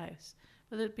wheelhouse.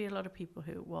 But there'd be a lot of people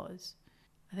who it was.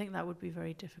 I think that would be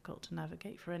very difficult to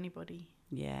navigate for anybody.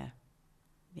 Yeah.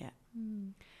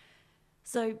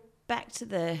 So back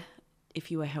to if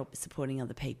you were supporting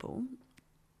other people,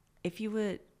 if you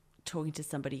were talking to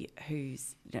somebody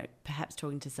who's, perhaps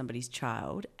talking to somebody's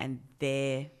child and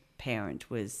their parent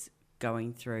was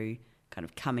going through kind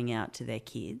of coming out to their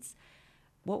kids,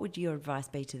 what would your advice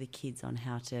be to the kids on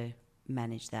how to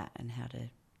manage that and how to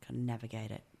kind of navigate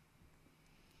it?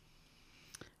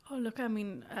 Oh, look, I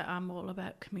mean, I'm all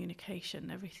about communication.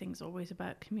 Everything's always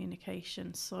about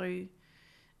communication. So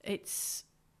it's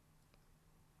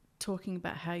talking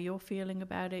about how you're feeling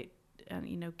about it, and,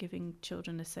 giving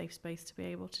children a safe space to be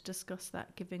able to discuss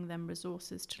that, giving them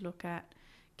resources to look at,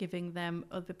 giving them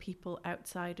other people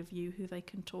outside of you who they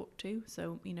can talk to.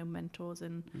 So, mentors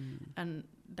and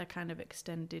their kind of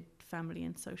extended family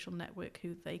and social network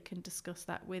who they can discuss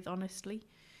that with honestly.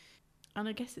 And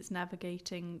I guess it's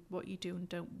navigating what you do and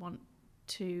don't want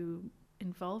to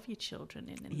involve your children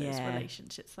in those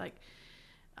relationships. Like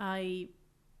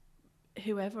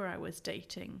whoever I was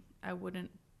dating, I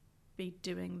wouldn't be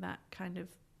doing that kind of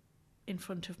in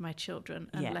front of my children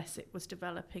unless it was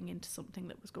developing into something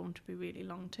that was going to be really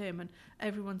long term. And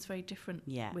everyone's very different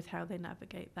with how they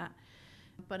navigate that.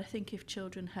 But I think if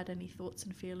children had any thoughts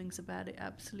and feelings about it,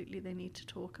 absolutely they need to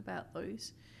talk about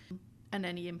those and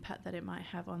any impact that it might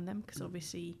have on them, because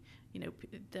obviously,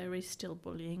 there is still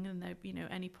bullying, and there,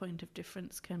 any point of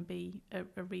difference can be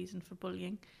a reason for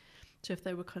bullying. So if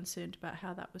they were concerned about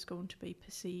how that was going to be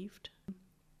perceived,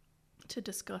 to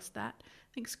discuss that.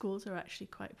 I think schools are actually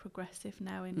quite progressive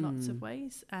now in lots of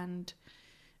ways, and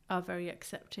are very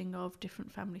accepting of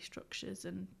different family structures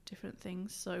and different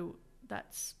things. So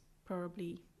that's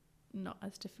probably not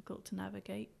as difficult to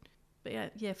navigate.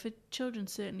 But yeah, for children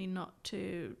certainly not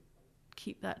to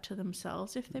keep that to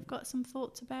themselves. If they've got some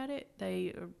thoughts about it,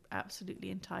 they are absolutely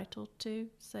entitled to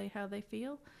say how they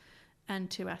feel,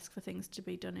 and to ask for things to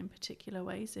be done in particular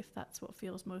ways if that's what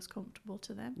feels most comfortable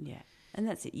to them. Yeah, and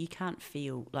that's it. You can't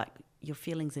feel like your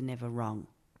feelings are never wrong.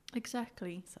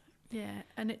 Exactly. So. Yeah,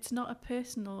 and it's not a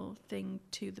personal thing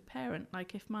to the parent.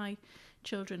 Like if my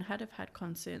children had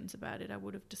concerns about it, I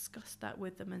would have discussed that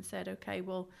with them and said, okay,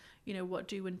 well, what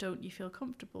do and don't you feel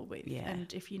comfortable with? Yeah.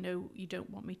 And if you don't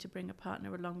want me to bring a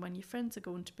partner along when your friends are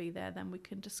going to be there, then we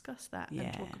can discuss that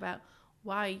and talk about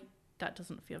why that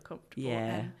doesn't feel comfortable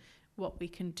and what we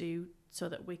can do so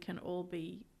that we can all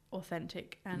be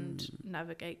authentic and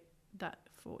navigate that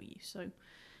for you. So,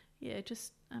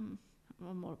 just...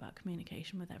 I'm all about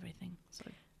communication with everything. So,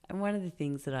 and one of the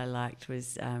things that I liked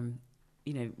was,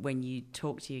 when you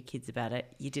talk to your kids about it,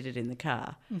 you did it in the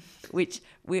car, which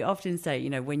we often say,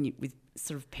 when you with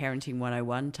sort of parenting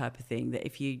 101 type of thing, that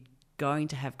if you going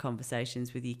to have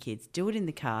conversations with your kids, do it in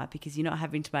the car because you're not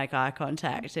having to make eye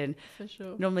contact. And For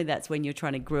sure. normally that's when you're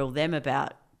trying to grill them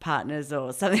about partners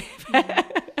or something.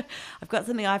 I've got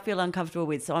something I feel uncomfortable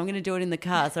with, so I'm going to do it in the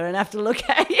car so I don't have to look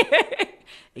at you.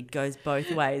 It goes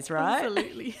both ways, right?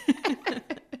 Absolutely.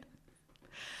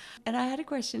 And I had a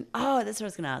question. Oh, that's what I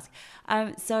was going to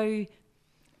ask. So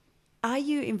are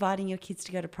you inviting your kids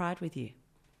to go to Pride with you?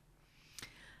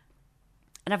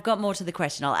 And I've got more to the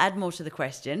question. I'll add more to the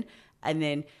question. And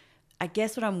then I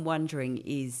guess what I'm wondering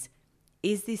is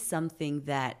this something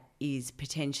that is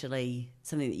potentially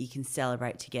something that you can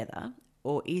celebrate together?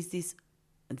 Or is this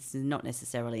is not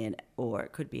necessarily an or,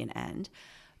 it could be an and,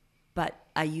 but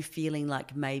are you feeling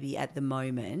like maybe at the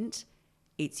moment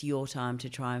it's your time to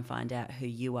try and find out who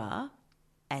you are,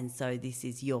 and so this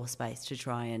is your space to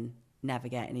try and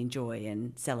navigate and enjoy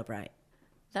and celebrate?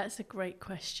 That's a great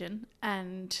question,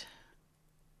 and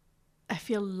I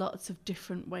feel lots of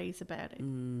different ways about it.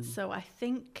 So I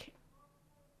think,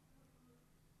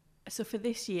 so for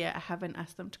this year, I haven't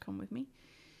asked them to come with me.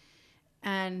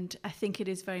 And I think it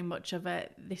is very much of a,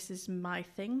 this is my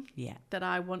thing that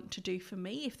I want to do for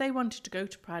me. If they wanted to go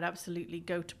to Pride, absolutely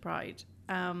go to Pride.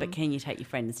 But can you take your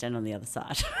friend and stand on the other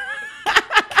side?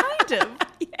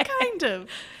 Kind of.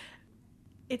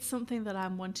 It's something that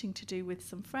I'm wanting to do with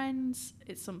some friends.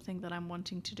 It's something that I'm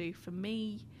wanting to do for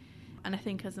me. And I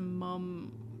think as a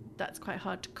mum, that's quite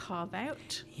hard to carve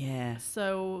out. Yeah.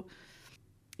 So,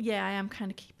 yeah, I am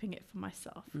kind of keeping it for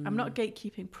myself. I'm not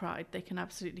gatekeeping Pride. They can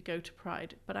absolutely go to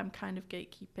Pride. But I'm kind of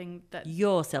gatekeeping that.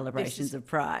 Your celebrations of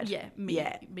Pride. Yeah,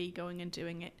 me going and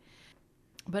doing it.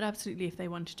 But absolutely, if they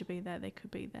wanted to be there, they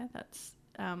could be there. That's,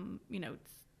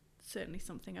 it's certainly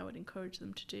something I would encourage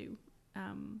them to do.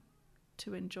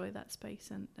 To enjoy that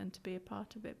space and to be a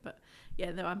part of it. But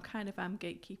yeah, though I'm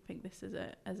gatekeeping this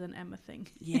as an Emma thing.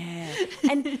 Yeah.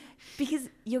 And because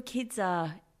your kids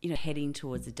are, heading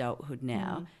towards adulthood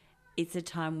now, it's a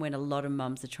time when a lot of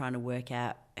mums are trying to work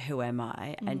out who am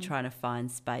I and trying to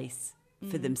find space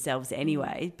for themselves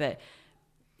anyway,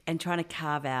 and trying to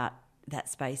carve out that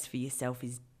space for yourself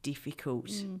is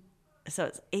difficult.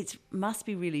 So it must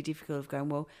be really difficult of going,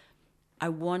 well, I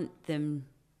want them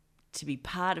to be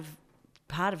part of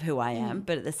who I am,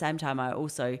 but at the same time I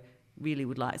also really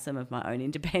would like some of my own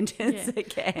independence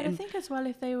again. And I think as well,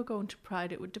 if they were going to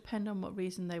Pride, it would depend on what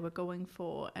reason they were going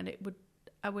for, and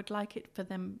I would like it for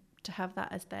them to have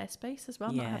that as their space as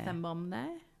well, not have their mum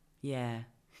there. Yeah.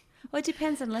 Well, it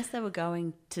depends, unless they were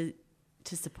going to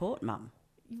support mum.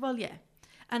 Well, yeah.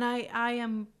 And I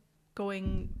am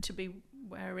going to be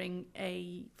wearing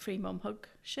a Free Mum Hug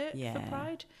shirt for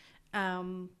Pride.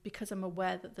 Because I'm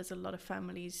aware that there's a lot of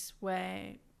families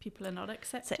where people are not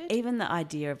accepted. So even the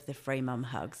idea of the free mum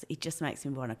hugs, it just makes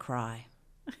me want to cry.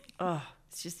 Oh,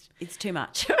 it's too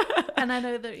much. And I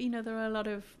know that, there are a lot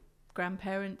of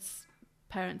grandparents,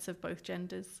 parents of both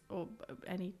genders or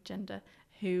any gender,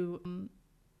 who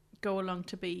go along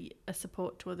to be a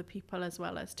support to other people as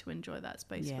well as to enjoy that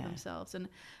space for themselves. And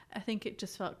I think it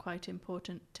just felt quite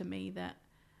important to me that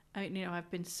I've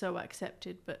been so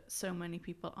accepted, but so many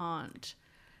people aren't.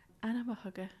 And I'm a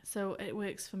hugger, so it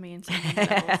works for me in so many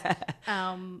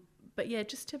levels. But yeah,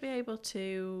 just to be able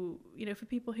to, for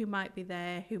people who might be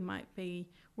there, who might be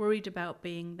worried about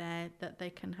being there, that they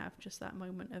can have just that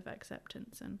moment of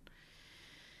acceptance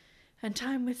and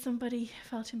time with somebody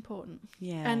felt important.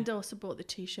 Yeah. And also bought the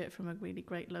T-shirt from a really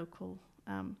great local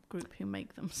group who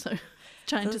make them. So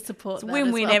trying to support that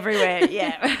win-win as well. Everywhere,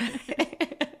 yeah.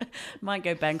 Might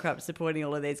go bankrupt supporting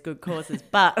all of these good causes,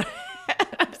 but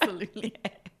absolutely.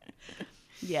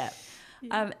 Yeah.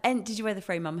 And did you wear the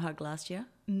free mum hug last year?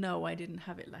 No, I didn't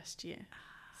have it last year.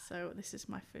 So this is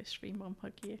my first free mum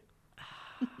hug year.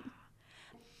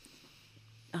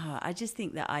 I just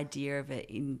think the idea of it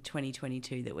in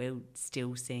 2022 that we're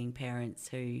still seeing parents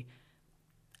who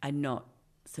are not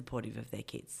supportive of their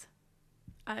kids.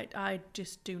 I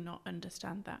just do not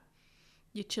understand that.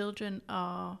 Your children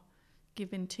are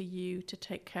given to you to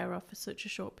take care of for such a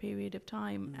short period of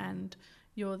time, and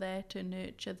you're there to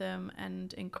nurture them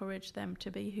and encourage them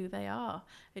to be who they are.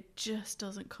 It just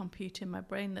doesn't compute in my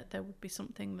brain that there would be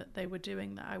something that they were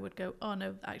doing that I would go, oh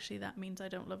no, actually that means I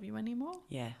don't love you anymore.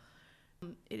 Yeah.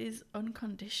 It is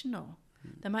unconditional.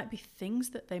 There might be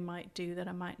things that they might do that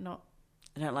I might not.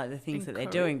 I don't like the things that they're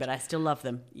doing, but I still love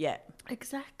them. Yeah.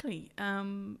 Exactly.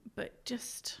 But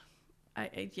just,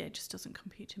 it just doesn't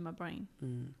compute in my brain.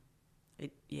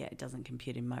 It doesn't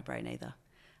compute in my brain either.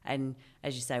 And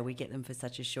as you say, we get them for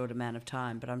such a short amount of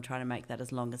time, but I'm trying to make that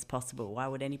as long as possible. Why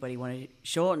would anybody want to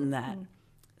shorten that?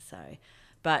 So,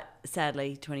 but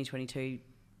sadly, 2022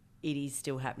 it is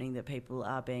still happening that people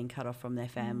are being cut off from their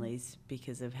families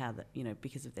because of how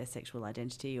because of their sexual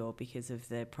identity or because of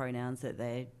the pronouns that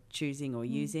they're choosing or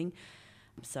using.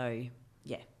 So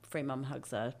yeah, free mum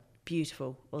hugs are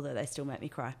beautiful, although they still make me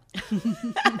cry.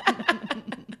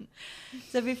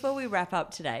 So before we wrap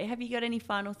up today, have you got any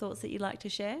final thoughts that you'd like to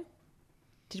share?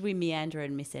 Did we meander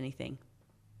and miss anything?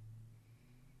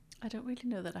 I don't really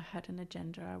know that I had an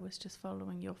agenda. I was just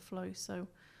following your flow, so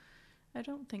I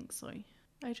don't think so.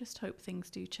 I just hope things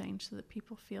do change so that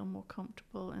people feel more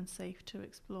comfortable and safe to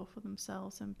explore for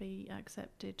themselves and be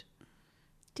accepted.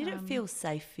 Did it feel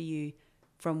safe for you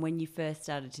from when you first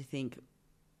started to think,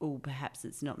 oh, perhaps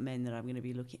it's not men that I'm going to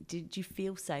be looking at? Did you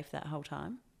feel safe that whole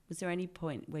time? Was there any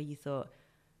point where you thought,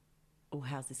 oh,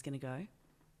 how's this going to go?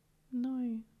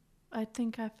 No. I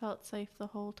think I felt safe the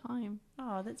whole time.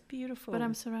 Oh, that's beautiful. But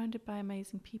I'm surrounded by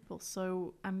amazing people,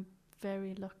 so I'm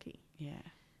very lucky. Yeah.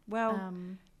 Well,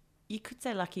 you could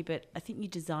say lucky, but I think you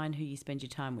design who you spend your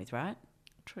time with, right?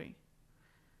 True.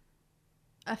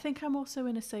 I think I'm also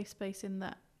in a safe space in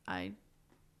that I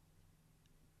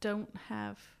don't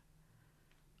have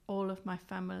all of my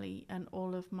family and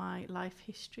all of my life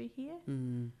history here.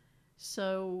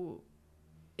 So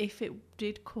if it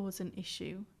did cause an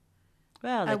issue...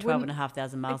 Well, they're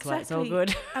 12,500 miles away. It's all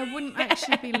good. I wouldn't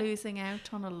actually be losing out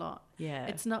on a lot. Yeah.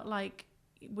 It's not like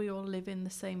we all live in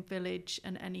the same village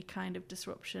and any kind of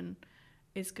disruption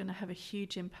is going to have a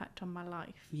huge impact on my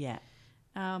life. Yeah.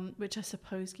 Which I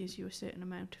suppose gives you a certain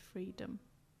amount of freedom.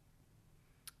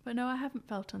 But no, I haven't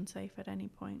felt unsafe at any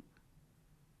point.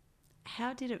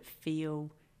 How did it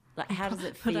feel? Like, how does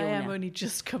it feel But I am now? only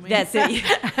just coming That's it.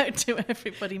 out to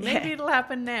everybody. Maybe it'll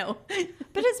happen now.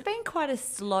 But it's been quite a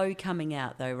slow coming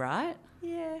out though, right?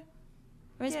 Yeah.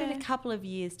 It's been a couple of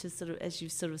years to sort of, as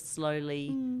you've sort of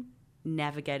slowly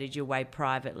navigated your way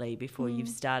privately before you've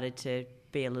started to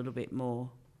be a little bit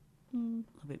more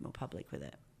public with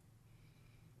it.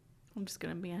 I'm just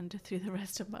going to meander through the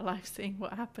rest of my life seeing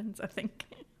what happens, I think.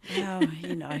 Well,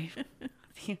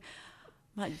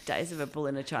 my days of a bull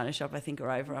in a china shop, I think,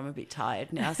 are over. I'm a bit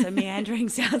tired now, so meandering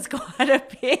sounds quite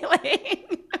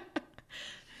appealing.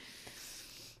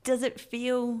 Does it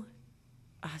feel...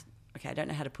 okay, I don't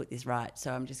know how to put this right,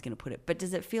 so I'm just going to put it. But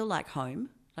does it feel like home?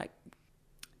 Like,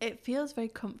 it feels very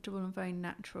comfortable and very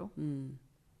natural. And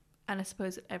I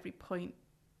suppose at every point,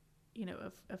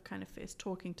 of kind of first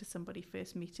talking to somebody,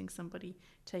 first meeting somebody,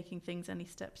 taking things any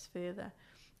steps further,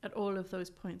 at all of those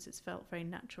points it's felt very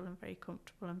natural and very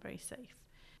comfortable and very safe.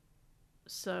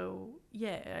 So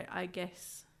yeah, I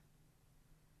guess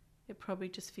it probably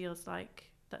just feels like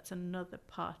that's another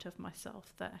part of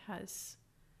myself that has,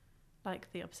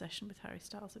 like, the obsession with Harry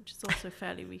Styles, which is also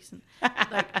fairly recent.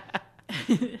 Like,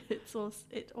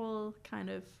 it all kind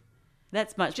of...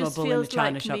 That's much more bull in the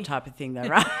china shop type of thing though,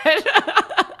 right?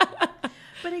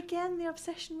 But again, the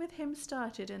obsession with him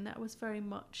started, and that was very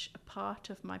much a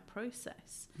part of my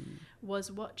process,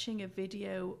 was watching a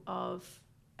video of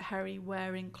Harry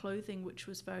wearing clothing which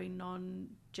was very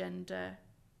non-gender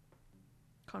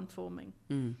conforming.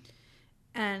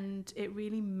 And it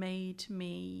really made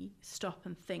me stop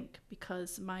and think,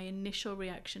 because my initial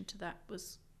reaction to that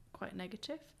was quite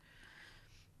negative.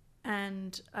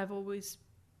 And I've always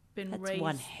been raised... That's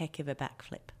one heck of a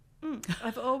backflip.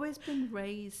 I've always been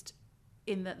raised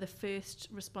in that the first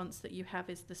response that you have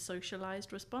is the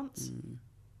socialized response.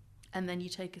 And then you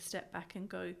take a step back and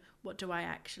go, what do I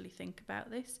actually think about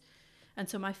this? And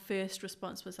so my first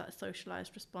response was that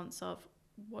socialized response of,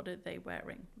 what are they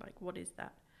wearing? Like, what is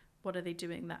that? What are they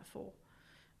doing that for?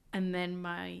 And then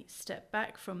my step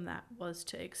back from that was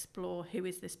to explore, who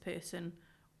is this person?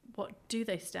 What do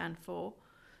they stand for?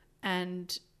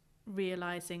 And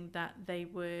realizing that they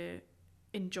were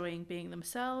enjoying being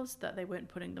themselves, that they weren't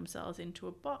putting themselves into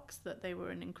a box, that they were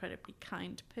an incredibly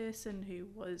kind person who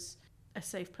was a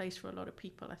safe place for a lot of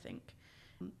people, I think.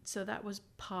 So that was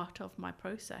part of my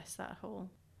process, that whole...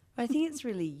 I think it's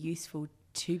really useful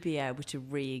to be able to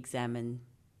re-examine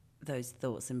those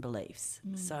thoughts and beliefs.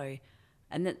 So,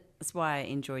 and that's why I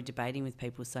enjoy debating with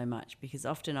people so much, because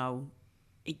often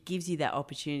it gives you that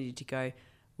opportunity to go,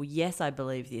 well, yes, I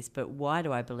believe this, but why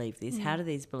do I believe this? How do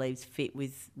these beliefs fit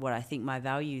with what I think my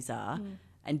values are?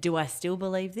 And do I still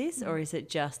believe this, or is it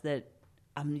just that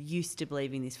I'm used to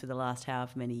believing this for the last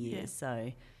however many years? Yeah.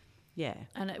 So, yeah.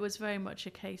 And it was very much a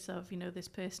case of, this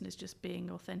person is just being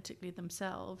authentically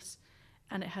themselves,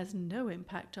 and it has no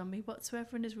impact on me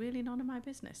whatsoever and is really none of my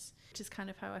business, which is kind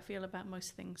of how I feel about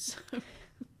most things.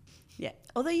 Yeah.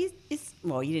 Although you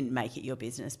didn't make it your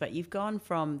business, but you've gone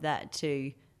from that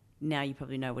to... Now you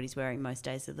probably know what he's wearing most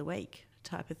days of the week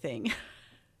type of thing.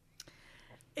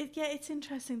 It's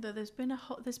interesting though. There's been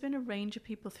a range of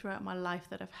people throughout my life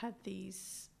that have had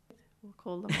these, we'll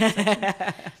call them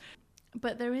sections.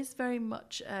 But there is very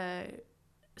much a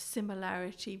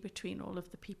similarity between all of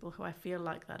the people who I feel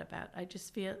like that about. I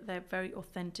just feel they're very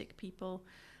authentic people.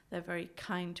 They're very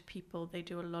kind people. They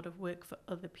do a lot of work for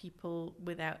other people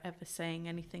without ever saying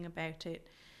anything about it.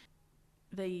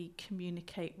 They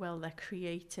communicate well. They're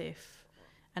creative.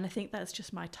 And I think that's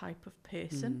just my type of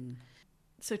person.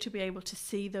 So to be able to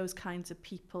see those kinds of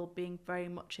people being very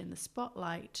much in the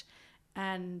spotlight,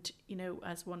 and, you know,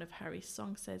 as one of Harry's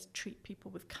songs says, treat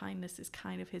people with kindness is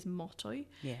kind of his motto.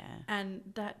 Yeah. And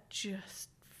that just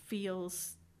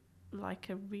feels like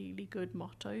a really good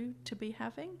motto to be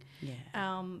having.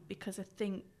 Yeah. Because I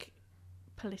think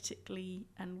politically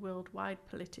and worldwide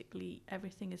politically,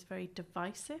 everything is very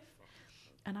divisive.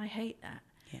 And I hate that.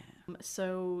 Yeah.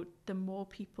 So the more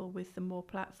people with the more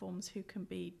platforms who can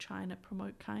be trying to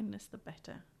promote kindness, the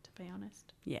better, to be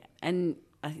honest. Yeah. And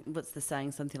I think, what's the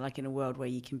saying? Something like, in a world where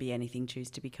you can be anything, choose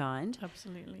to be kind.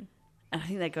 Absolutely. And I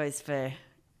think that goes for,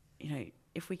 you know,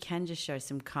 if we can just show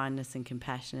some kindness and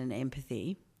compassion and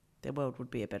empathy, the world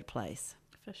would be a better place.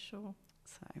 For sure.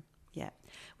 So, yeah.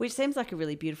 Which seems like a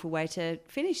really beautiful way to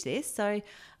finish this. So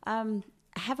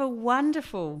have a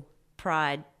wonderful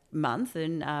Pride month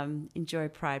and enjoy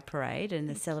Pride Parade and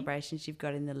the celebrations you've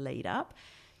got in the lead up.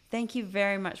 Thank you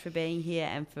very much for being here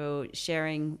and for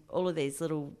sharing all of these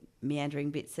little meandering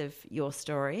bits of your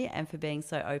story and for being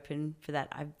so open for that.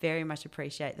 I very much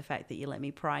appreciate the fact that you let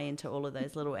me pry into all of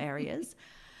those little areas.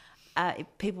 If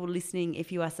people listening,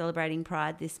 if you are celebrating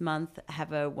Pride this month,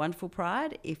 have a wonderful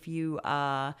Pride. If you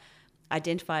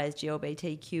identify as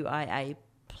GLBTQIA+,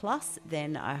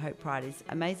 then I hope Pride is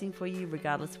amazing for you,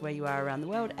 regardless of where you are around the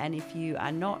world. And if you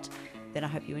are not, then I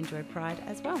hope you enjoy Pride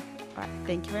as well. All right,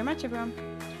 thank you very much, everyone.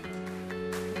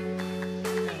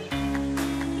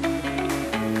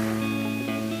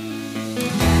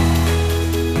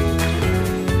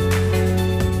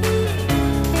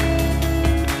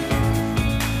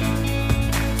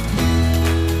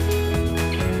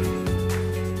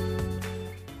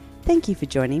 Thank you for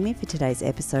joining me for today's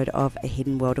episode of A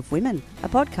Hidden World of Women, a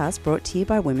podcast brought to you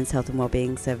by Women's Health and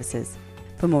Wellbeing Services.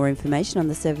 For more information on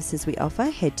the services we offer,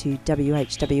 head to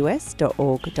whws.org.au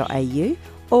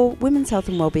or Women's Health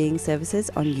and Wellbeing Services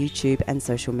on YouTube and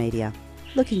social media.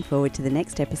 Looking forward to the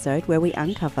next episode where we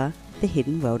uncover the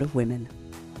hidden world of women.